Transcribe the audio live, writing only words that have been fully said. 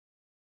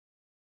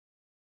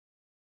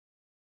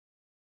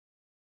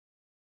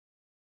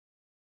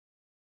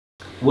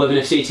Worthing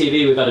FC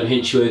TV with Adam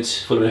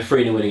Hinshelwood following a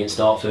 3-0 win against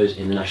Dartford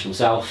in the National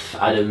South.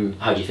 Adam,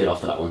 how do you feel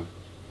after that one?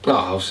 Oh,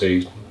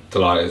 obviously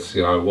delighted.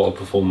 You know, what a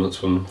performance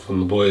from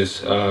the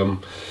boys.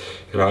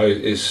 You know,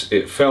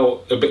 it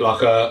felt a bit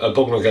like a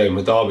Bognor game,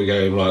 a derby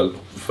game, like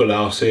full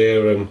house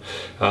here, and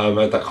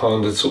had that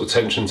kind of sort of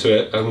tension to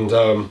it. And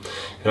you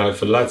know,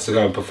 for the lads to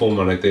go and perform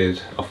when they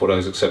did, I thought that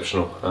was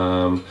exceptional.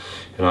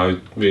 You know,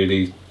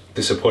 really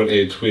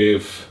disappointed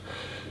with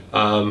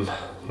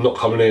not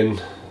coming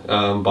in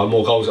by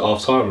more goals at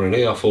half time.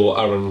 Really, I thought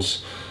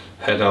Aaron's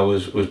header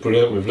was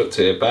brilliant. We've looked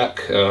at it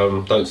back,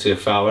 don't see a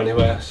foul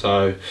anywhere,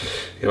 so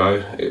you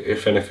know,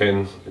 if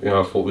anything, you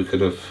know, I thought we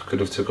could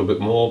have took a bit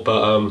more,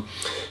 but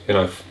you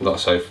know, like I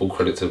say, full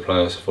credit to the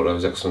players. I thought that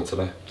was excellent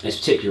today. It's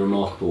particularly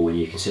remarkable when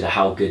you consider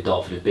how good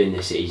Dartford have been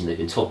this season. They've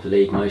been top of the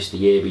league most of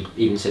the year. We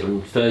even said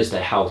on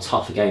Thursday how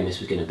tough a game this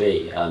was going to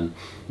be.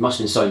 It must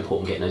have been so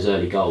important getting those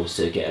early goals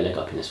to get a leg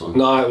up in this one.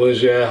 No, it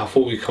was, yeah. I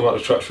thought we'd come up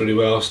the tracks really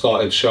well.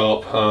 Started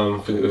sharp. I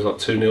think it was like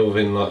 2-0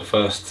 within like the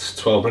first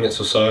 12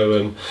 minutes or so,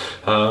 and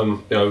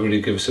you know,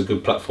 really give us a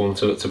good platform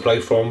to play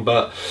from.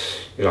 But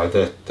you know,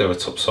 they're a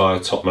top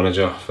side, top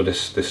manager for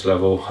this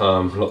level.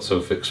 Lots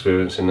of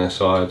experience in their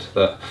side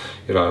that,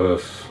 you know,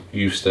 have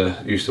used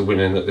to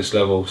winning at this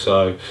level.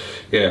 So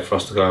yeah, for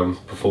us to go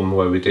and perform the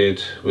way we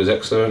did was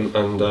excellent.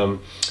 And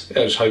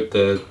yeah, I just hope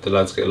the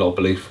lads get a lot of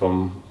belief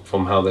from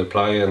how they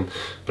play, and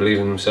believe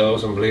in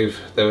themselves and believe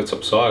they're a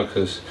top side,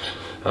 because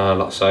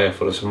like I say, I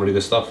thought there's some really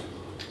good stuff.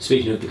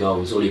 Speaking of the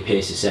goals, Ollie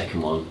Pearce's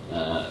second one,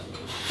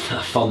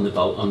 fun the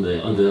ball under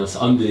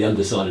the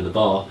underside of the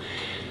bar.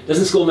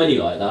 Doesn't score many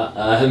like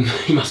that.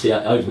 He must be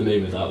over the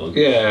moon with that one.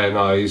 Yeah,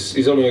 no,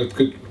 he's on a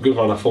good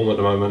run of form at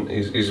the moment.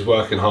 He's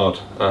working hard,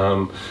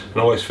 and I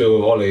always feel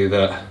with Ollie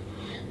that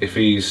if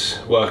he's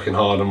working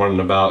hard and running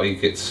about, he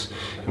gets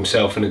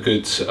himself in a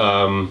good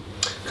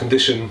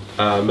condition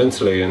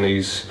mentally, and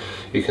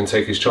he can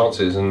take his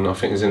chances, and I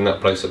think he's in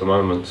that place at the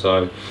moment.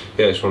 So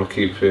yeah, I just want to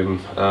keep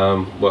him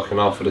working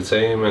hard for the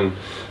team, and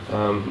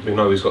we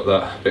know he's got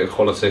that bit of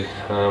quality,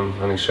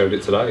 and he showed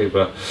it today.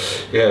 But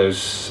yeah,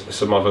 there's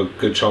some other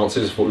good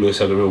chances. I thought Lewis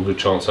had a real good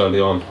chance early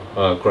on.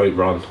 Great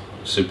run,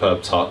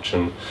 superb touch,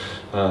 and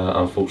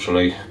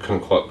unfortunately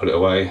couldn't quite put it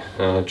away.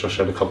 Josh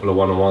had a couple of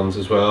one-on-ones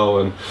as well,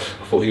 and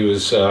I thought he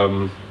was you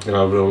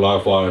know, a real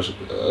live wire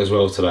as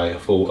well today. I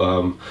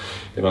thought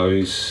you know,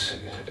 he's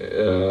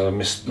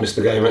missed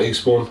the game at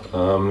Eastbourne,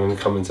 and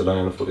coming today,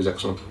 and I thought he was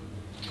excellent.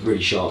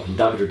 Really sharp, and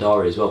David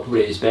Rodari as well,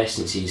 probably at his best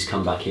since he's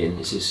come back in.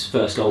 It's his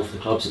first goal for the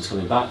club since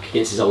coming back,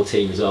 against his old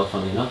team as well,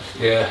 funnily enough.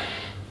 Yeah.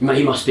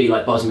 He must be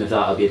like buzzing with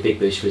that. It'll be a big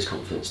boost for his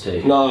confidence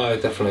too. No,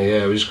 definitely,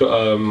 yeah. We just got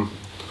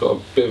a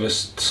bit of a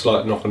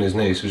slight knock on his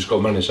knee, so we just got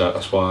to manage that.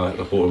 That's why I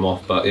brought him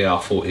off. But yeah, I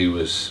thought he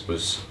was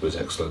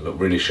excellent, looked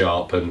really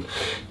sharp, and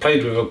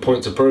played with a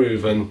point to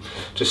prove, and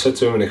just said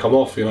to him when he come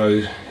off, you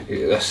know,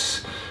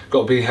 that's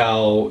got to be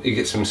how he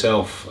gets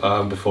himself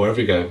before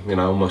every game, you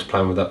know, almost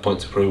playing with that point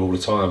to prove all the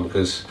time,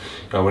 because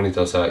you know, when he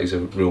does that, he's a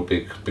real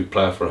big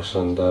player for us.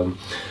 And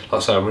like I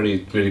say, I'm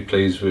really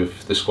pleased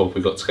with the squad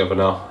we got together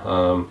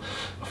now.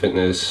 I think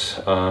there's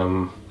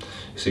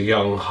it's a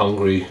young,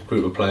 hungry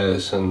group of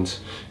players, and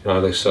you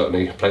know, they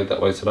certainly played that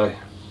way today.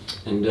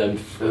 And at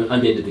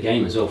the end of the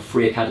game as well,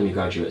 3 academy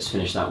graduates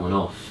finished that one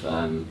off.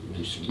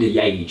 The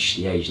age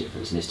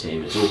difference in this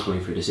team, it's all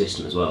coming through the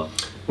system as well.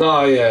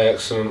 No, yeah,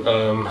 excellent.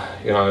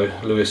 You know,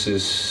 Lewis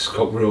has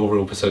got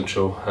real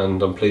potential,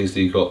 and I'm pleased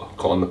he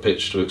got on the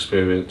pitch to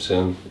experience,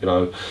 and you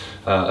know,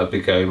 a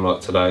big game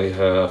like today.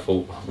 I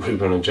thought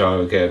Ruben and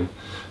Joe again.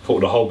 I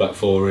thought the whole back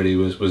four really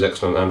was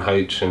excellent, and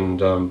H, and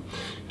you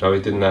know, he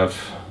didn't have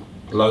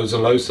loads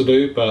and loads to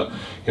do, but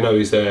you know,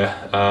 he's there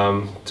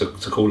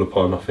to call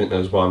upon. I think there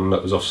was one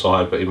that was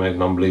offside, but he made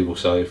an unbelievable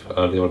save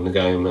early on in the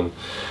game, and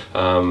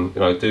you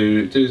know,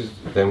 do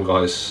them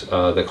guys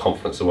their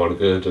confidence a lot of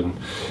good. And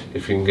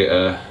if you can get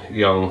a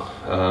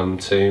young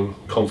team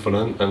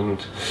confident and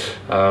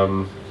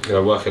you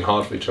know, working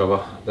hard for each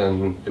other,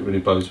 then it really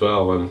bodes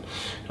well. And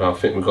you know, I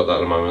think we've got that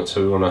at the moment,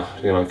 so we want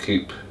to, you know,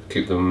 keep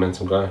the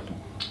momentum going.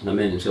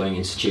 Momentum's going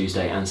into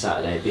Tuesday and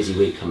Saturday, a busy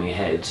week coming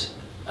ahead.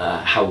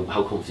 How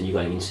confident are you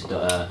going into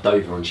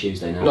Dover on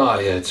Tuesday now? No,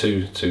 yeah,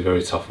 two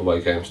very tough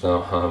away games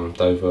now.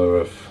 Dover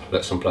have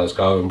let some players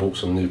go and brought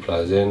some new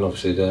players in.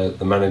 Obviously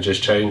the manager's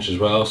changed as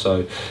well,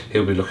 so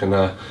he'll be looking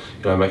to,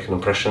 you know, make an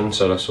impression,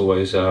 so that's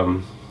always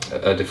a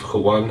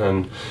difficult one.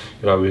 And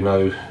you know, we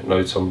know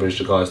Tom Bridge,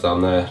 the guys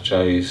down there.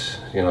 Jay's,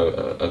 you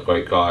know, a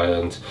great guy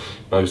and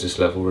knows this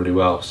level really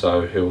well,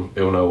 so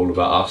he'll know all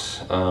about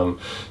us.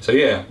 So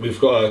yeah, we've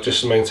got to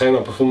just maintain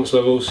our performance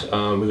levels.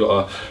 We've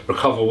got to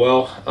recover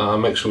well,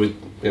 make sure we,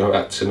 you know,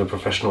 act in a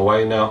professional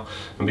way now,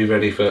 and be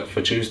ready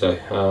for Tuesday,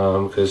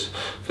 because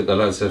I think the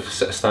lads have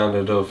set a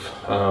standard of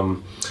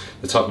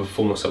the type of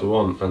performance that we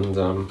want, and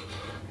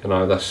you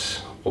know, that's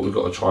what we've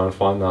got to try and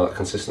find now, that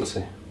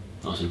consistency.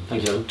 Awesome,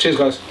 thank you, Adam. Cheers,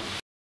 guys.